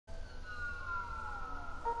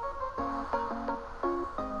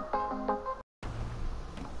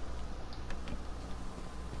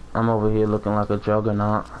I'm over here looking like a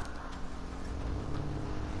juggernaut.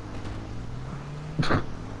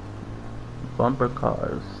 Bumper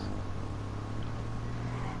cars.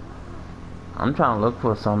 I'm trying to look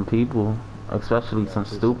for some people, especially some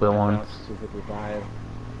stupid ones. 255,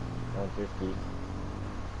 150.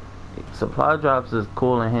 Supply drops is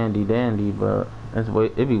cool and handy dandy, but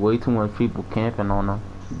it'd be way too much people camping on them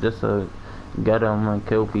just to get them and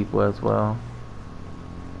kill people as well.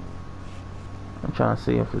 I'm trying to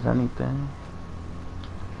see if there's anything.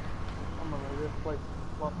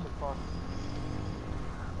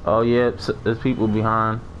 Oh yeah, there's people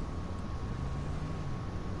behind.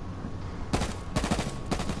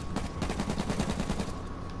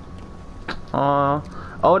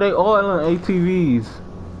 Oh, they all in ATVs.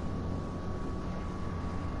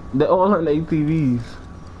 They're all in ATVs.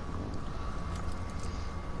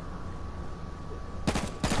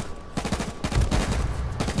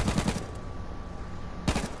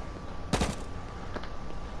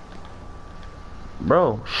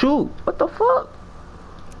 Bro, shoot! What the fuck?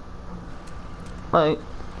 Like,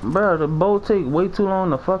 bro, the boat take way too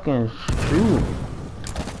long to fucking shoot.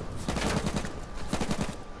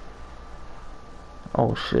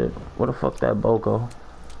 Oh shit! Where the fuck that boat go?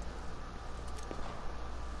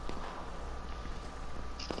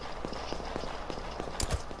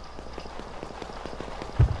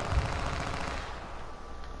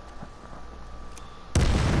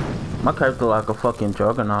 My character like a fucking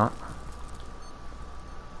juggernaut.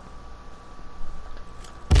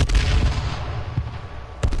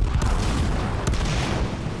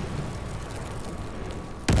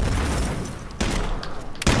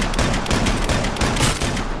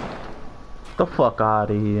 The fuck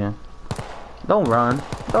out of here. Don't run.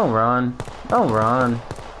 Don't run. Don't run.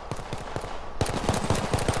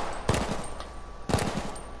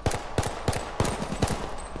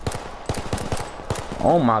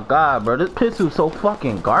 Oh my god, bro. This pistol's so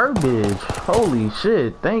fucking garbage. Holy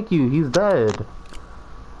shit. Thank you. He's dead.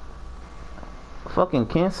 Fucking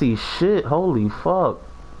can't see shit. Holy fuck.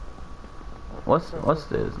 What's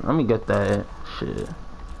this? Let me get that shit.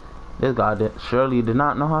 This guy surely did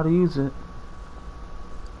not know how to use it.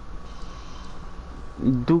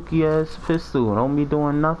 Dookie ass pistol. Don't be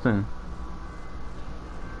doing nothing.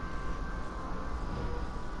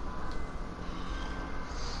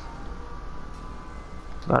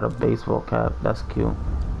 Got a baseball cap. That's cute.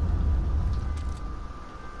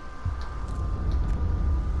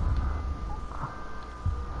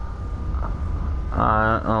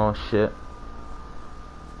 Oh shit.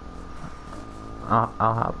 I'll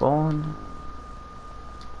hop on.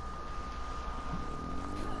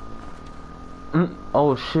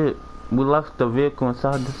 Oh shit. We left the vehicle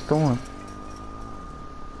inside the storm.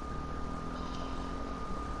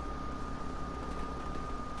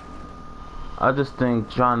 I just think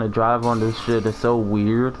trying to drive on this shit is so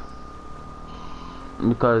weird.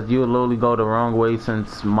 Because you literally go the wrong way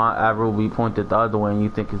since my arrow will be pointed the other way and you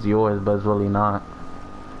think it's yours, but it's really not.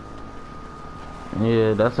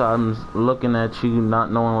 Yeah, that's why I'm looking at you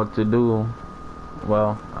not knowing what to do.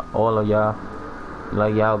 Well, all of y'all.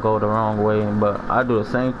 Like y'all go the wrong way, but I do the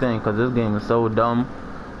same thing because this game is so dumb.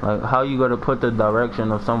 Like, how you gonna put the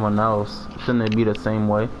direction of someone else? Shouldn't it be the same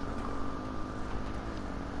way?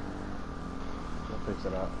 We'll fix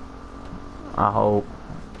it up. I hope.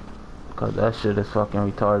 Cause that shit is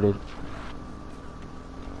fucking retarded.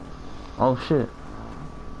 Oh shit.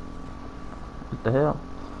 What the hell?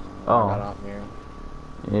 Oh. I got out here.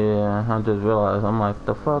 Yeah, I just realized. I'm like,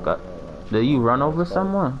 the fuck? Did you run over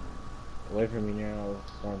someone? Away from me now,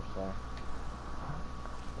 storm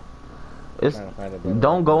star.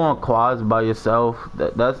 Don't go on quads by yourself.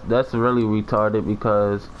 That's really retarded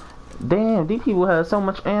because damn, these people had so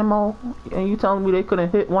much ammo and you telling me they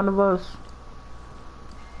couldn't hit one of us?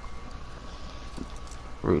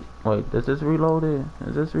 Wait, is this reloaded?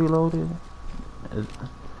 Is this reloaded?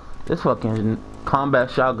 This fucking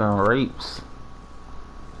combat shotgun rapes.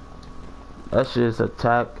 That shit's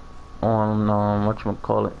attack on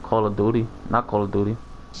whatchamacallit, Call of Duty. Not Call of Duty.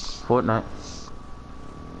 Fortnite.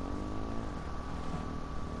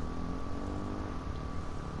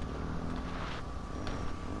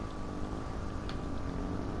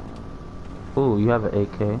 Ooh, you have an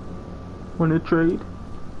AK. Wanna trade?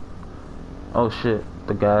 Oh shit,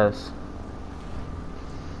 the gas.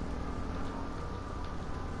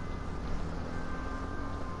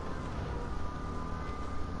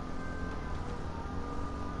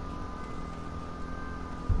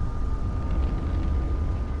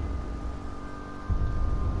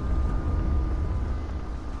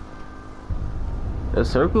 The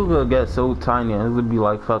circle will get so tiny, it would be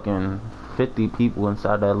like fucking 50 people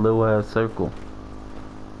inside that little ass circle.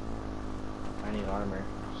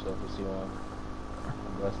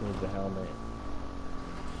 else needs a helmet.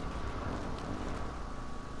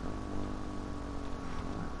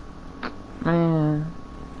 Man,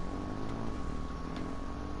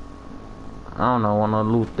 I don't know, wanna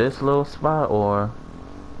loot this little spot or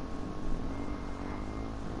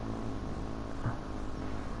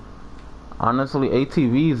honestly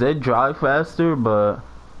ATVs they drive faster, but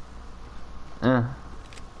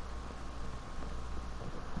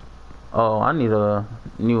oh, I need a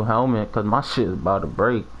new helmet cause my shit is about to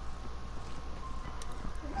break.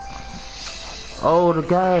 Oh, the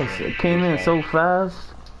gas, it came in so fast.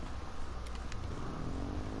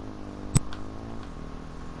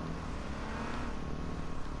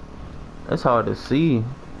 It's hard to see.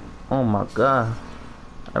 Oh my god.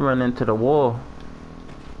 I ran into the wall.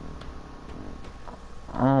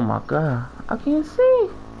 Oh my god. I can't see.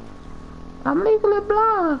 I'm legally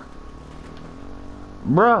blind.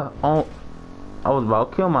 Bruh. Oh, I was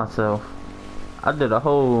about to kill myself. I did a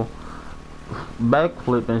whole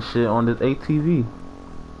backflip and shit on this ATV.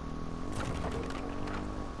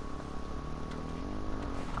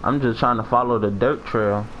 I'm just trying to follow the dirt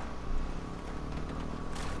trail.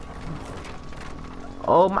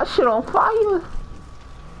 Oh, my shit on fire.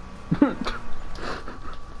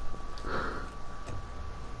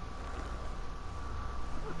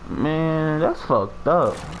 Man, that's fucked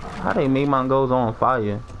up. How they made mine goes on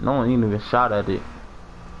fire? No one even shot at it.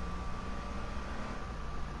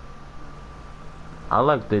 I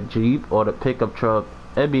like the Jeep or the pickup truck.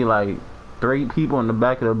 It'd be like 3 people in the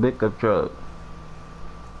back of the pickup truck.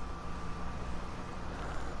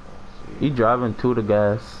 He driving to the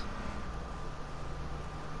gas.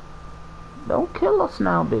 Don't kill us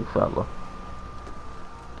now, big fella.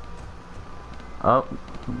 Oh,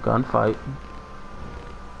 gunfight.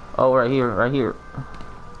 Oh, right here, right here.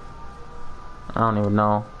 I don't even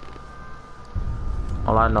know.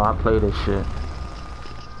 All I know, I play this shit.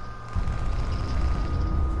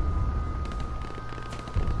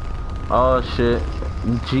 Oh shit,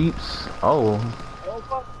 Jeeps. Oh,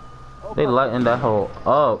 they lighting that hole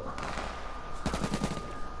up.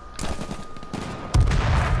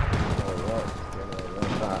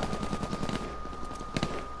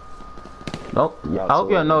 Nope. I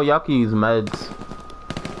hope y'all know y'all can use meds.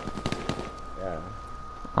 Yeah.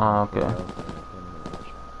 Oh, okay.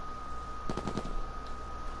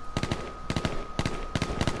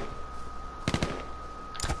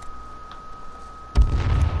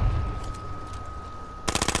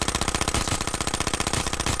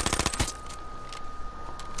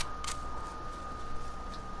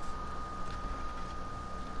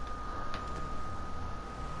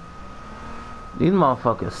 These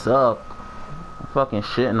motherfuckers suck. I'm fucking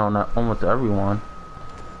shitting on that almost everyone.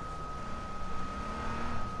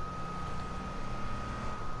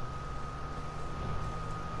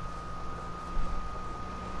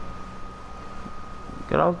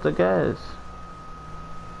 Get off the gas.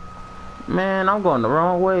 Man, I'm going the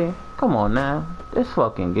wrong way. Come on now. This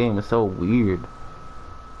fucking game is so weird.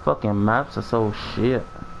 Fucking maps are so shit.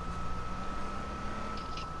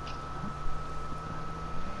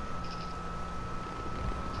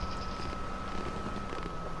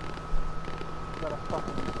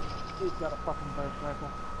 Got a fucking burst rifle.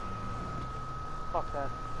 Fuck that.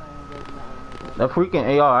 I ain't getting that one. The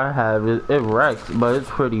freaking AR I have, it wrecks, but it's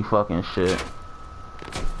pretty fucking shit.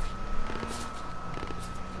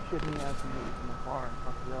 Shoot me out from the far and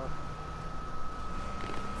fuck you up.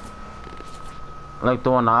 Like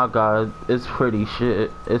the one I got, it's pretty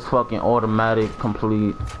shit. It's fucking automatic,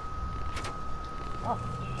 complete. Oh,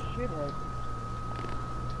 shithead.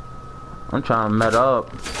 I'm trying to met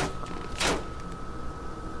up.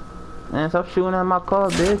 Man, stop shooting at my car,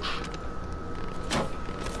 bitch.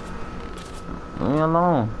 Leave me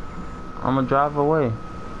alone. I'ma drive away.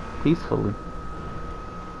 Peacefully.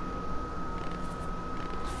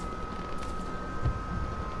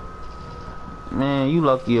 Man, you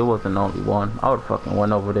lucky it wasn't only one. I would've fucking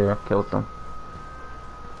went over there, killed them.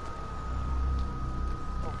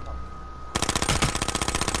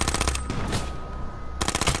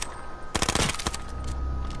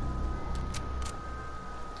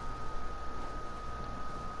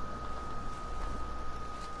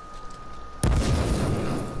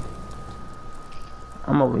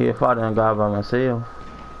 I'm over here fighting a guy by myself.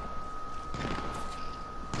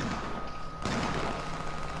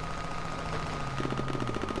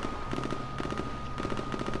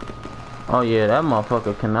 Oh yeah, that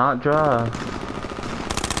motherfucker cannot drive.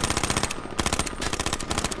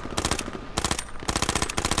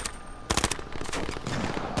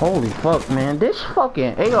 Holy fuck, man. This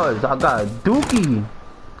fucking AR is, I got a dookie.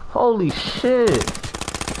 Holy shit.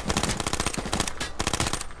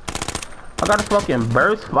 I gotta fucking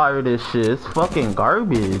burst fire this shit. It's fucking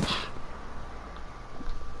garbage.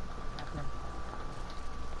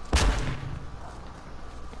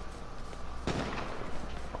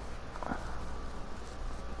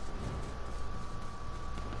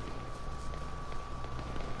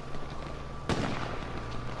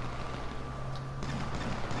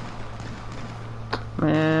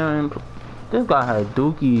 Man, this guy had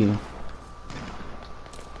dookie.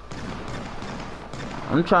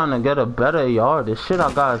 I'm trying to get a better yard. This shit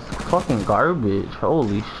I got is fucking garbage.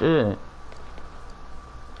 Holy shit.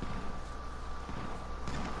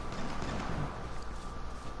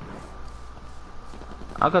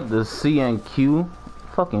 I got the C&Q.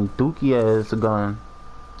 Fucking dookie ass gun.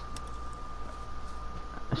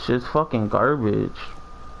 This shit's fucking garbage.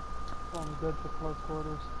 Only good for close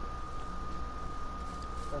quarters.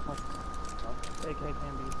 That's like, AK can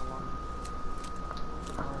be for long.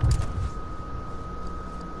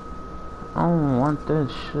 I don't want that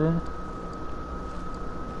shit.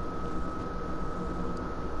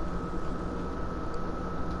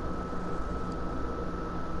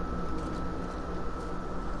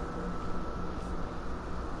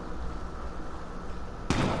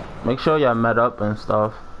 Make sure y'all met up and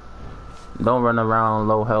stuff. Don't run around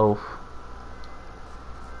low health.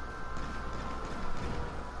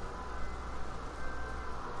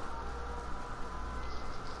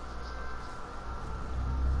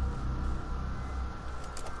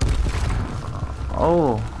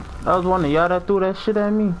 Oh, that was one of y'all that threw that shit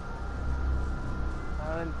at me.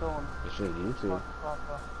 I didn't throw him. This shit you too.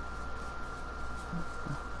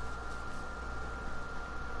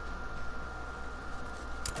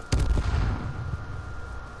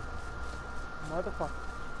 Motherfucker.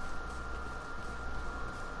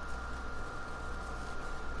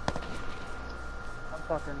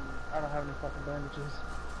 I don't have any fucking bandages.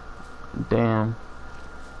 Damn.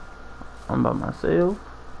 I'm by myself.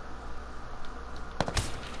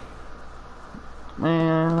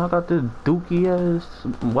 Man, I got this dookie ass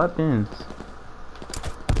weapons.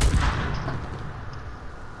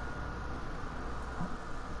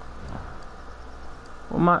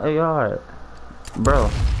 Where my AR at? Bro,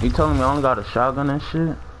 you telling me I only got a shotgun and shit?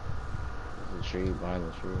 There's a tree behind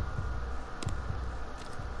the tree.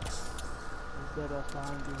 He's dead ass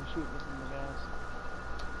behind you. He's shooting us in the gas.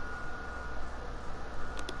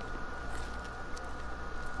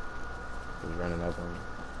 He's running up on me.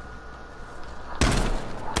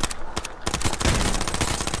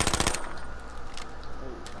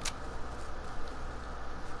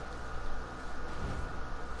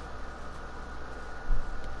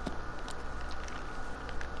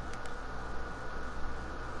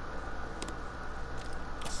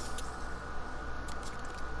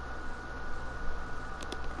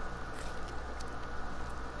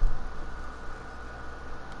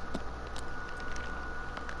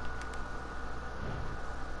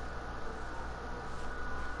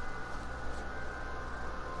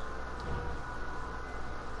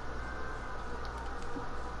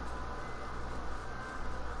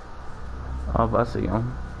 Oh, I see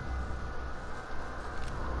him.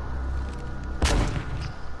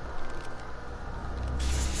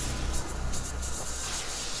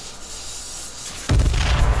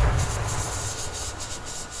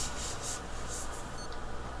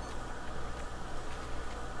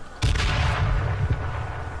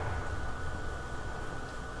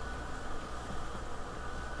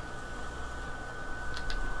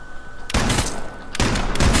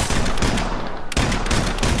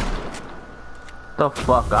 The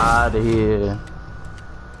fuck out of here.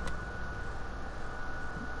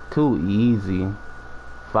 Too easy.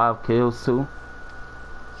 5 kills too.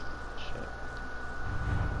 Shit.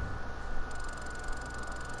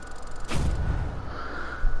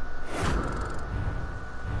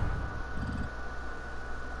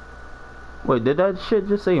 Wait, did that shit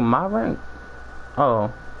just say my rank?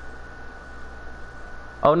 Oh.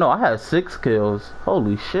 Oh no, I had 6 kills.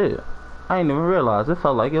 Holy shit. I didn't even realize. It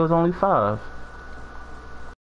felt like it was only 5.